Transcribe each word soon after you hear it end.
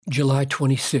July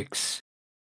 26.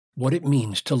 What it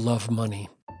means to love money.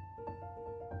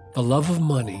 The love of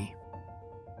money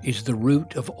is the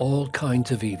root of all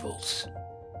kinds of evils.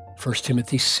 1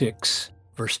 Timothy 6,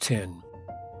 verse 10.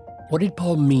 What did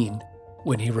Paul mean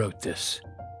when he wrote this?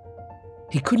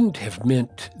 He couldn't have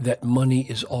meant that money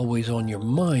is always on your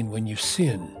mind when you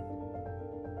sin.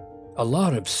 A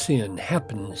lot of sin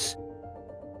happens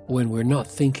when we're not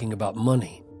thinking about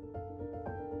money.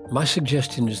 My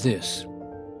suggestion is this.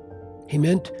 He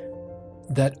meant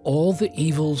that all the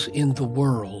evils in the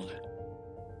world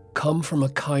come from a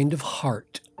kind of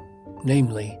heart,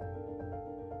 namely,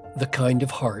 the kind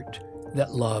of heart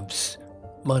that loves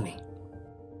money.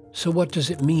 So what does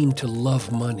it mean to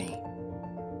love money?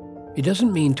 It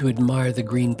doesn't mean to admire the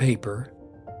green paper,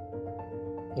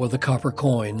 or the copper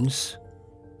coins,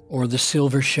 or the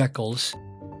silver shekels.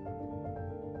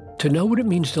 To know what it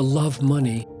means to love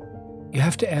money, you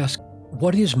have to ask,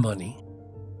 what is money?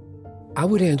 I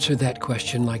would answer that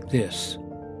question like this.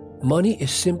 Money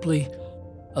is simply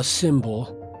a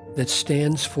symbol that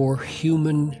stands for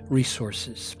human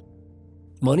resources.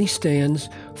 Money stands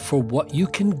for what you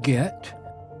can get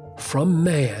from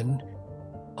man,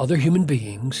 other human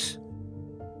beings,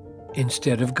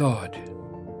 instead of God.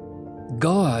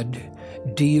 God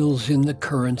deals in the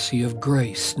currency of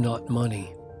grace, not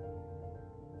money.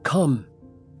 Come,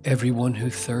 everyone who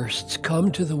thirsts,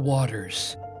 come to the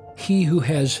waters. He who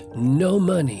has no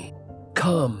money,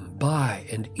 come, buy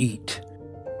and eat.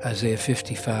 Isaiah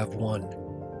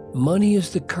 55:1. Money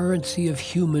is the currency of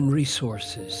human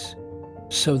resources.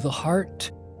 So the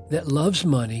heart that loves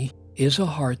money is a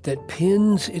heart that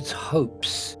pins its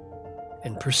hopes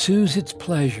and pursues its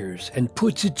pleasures and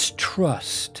puts its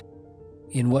trust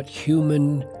in what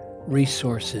human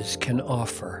resources can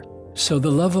offer. So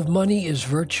the love of money is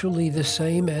virtually the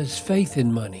same as faith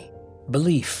in money,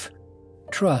 belief,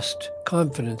 trust,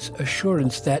 confidence,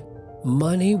 assurance that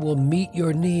money will meet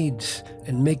your needs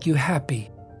and make you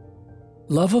happy.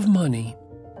 Love of money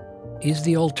is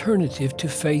the alternative to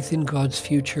faith in God's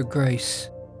future grace.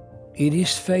 It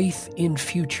is faith in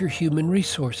future human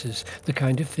resources, the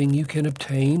kind of thing you can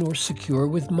obtain or secure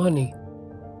with money.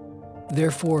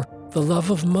 Therefore, the love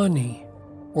of money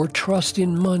or trust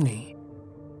in money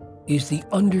is the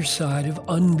underside of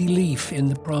unbelief in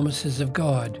the promises of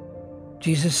God.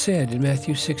 Jesus said in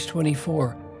Matthew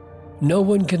 6:24, "No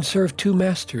one can serve two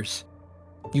masters.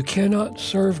 You cannot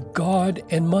serve God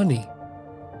and money."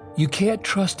 You can't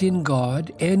trust in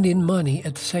God and in money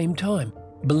at the same time.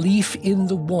 Belief in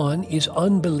the one is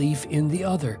unbelief in the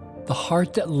other. The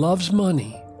heart that loves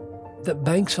money, that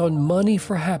banks on money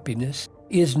for happiness,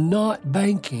 is not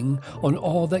banking on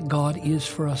all that God is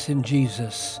for us in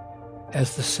Jesus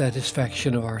as the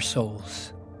satisfaction of our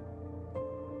souls.